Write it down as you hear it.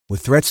With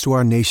threats to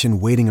our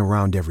nation waiting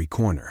around every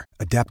corner,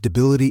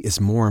 adaptability is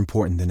more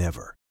important than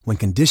ever. When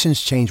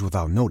conditions change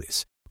without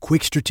notice,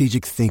 quick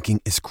strategic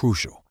thinking is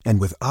crucial.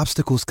 And with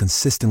obstacles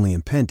consistently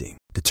impending,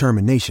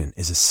 determination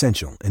is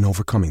essential in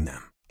overcoming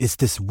them. It's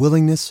this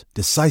willingness,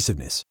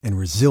 decisiveness, and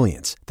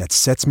resilience that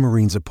sets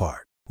Marines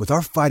apart. With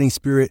our fighting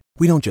spirit,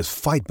 we don't just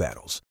fight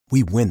battles,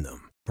 we win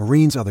them.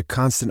 Marines are the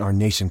constant our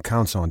nation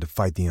counts on to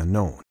fight the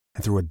unknown.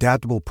 And through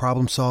adaptable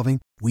problem solving,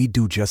 we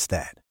do just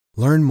that.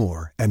 Learn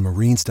more at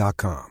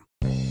marines.com.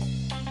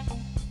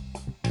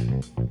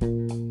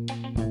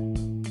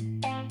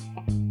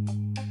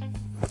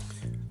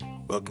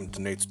 Welcome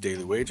to Nate's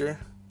Daily Wager.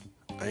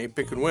 I ain't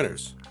picking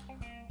winners,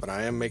 but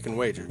I am making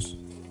wagers.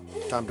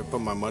 Time to put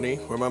my money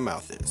where my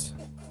mouth is.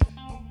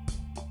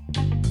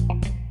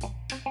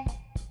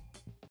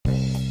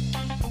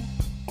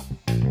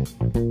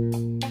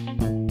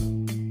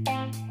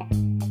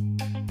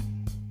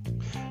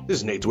 This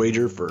is Nate's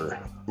Wager for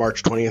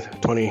March 20th,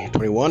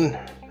 2021.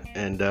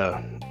 And,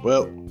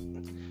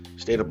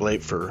 stayed up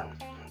late for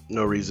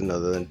no reason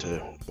other than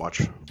to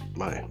watch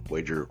my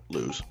wager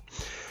lose.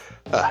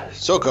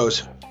 So it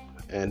goes.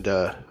 And,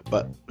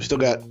 but we still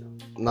got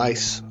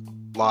lots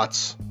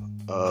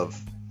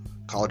of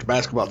college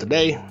basketball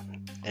today.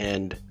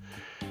 And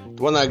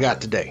the one that I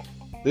got today,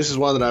 this is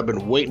one that I've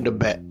been waiting to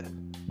bet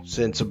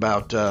since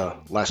about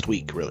last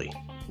week, really.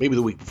 Maybe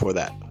the week before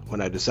that,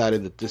 when I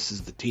decided that this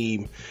is the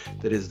team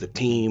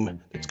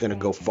that's going to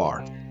go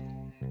far.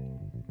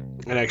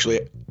 And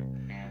actually,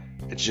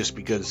 it's just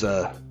because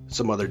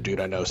some other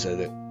dude I know said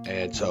it.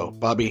 And so,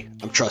 Bobby,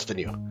 I'm trusting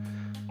you.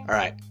 All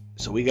right,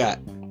 so we got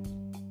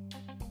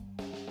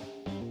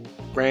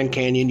Grand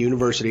Canyon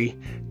University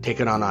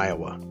taking on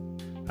Iowa.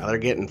 Now they're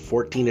getting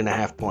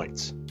 14.5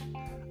 points.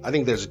 I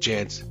think there's a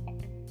chance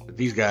that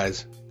these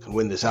guys can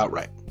win this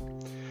outright.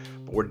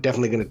 But we're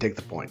definitely going to take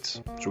the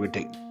points. So we're going to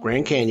take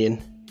Grand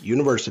Canyon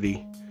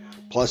University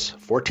plus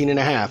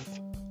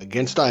 14.5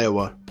 against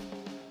Iowa.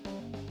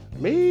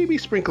 Maybe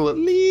sprinkle a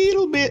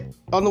little bit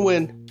on the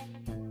win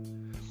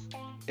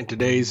in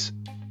today's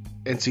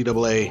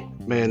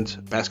NCAA men's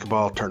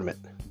basketball tournament.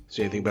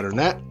 See anything better than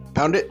that?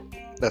 Pound it.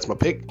 That's my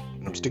pick,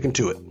 and I'm sticking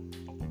to it.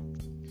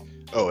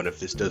 Oh, and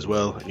if this does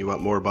well and you want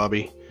more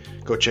Bobby,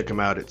 go check him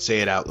out at Say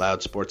It Out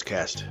Loud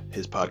Sportscast,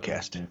 his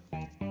podcast.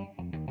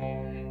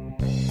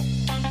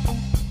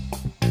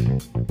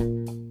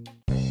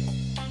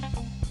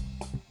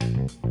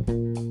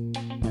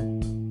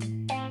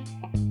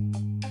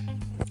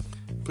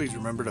 Please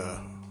remember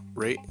to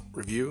rate,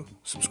 review,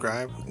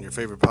 subscribe in your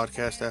favorite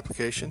podcast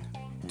application.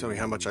 Tell me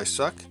how much I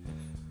suck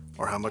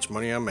or how much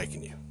money I'm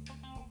making you.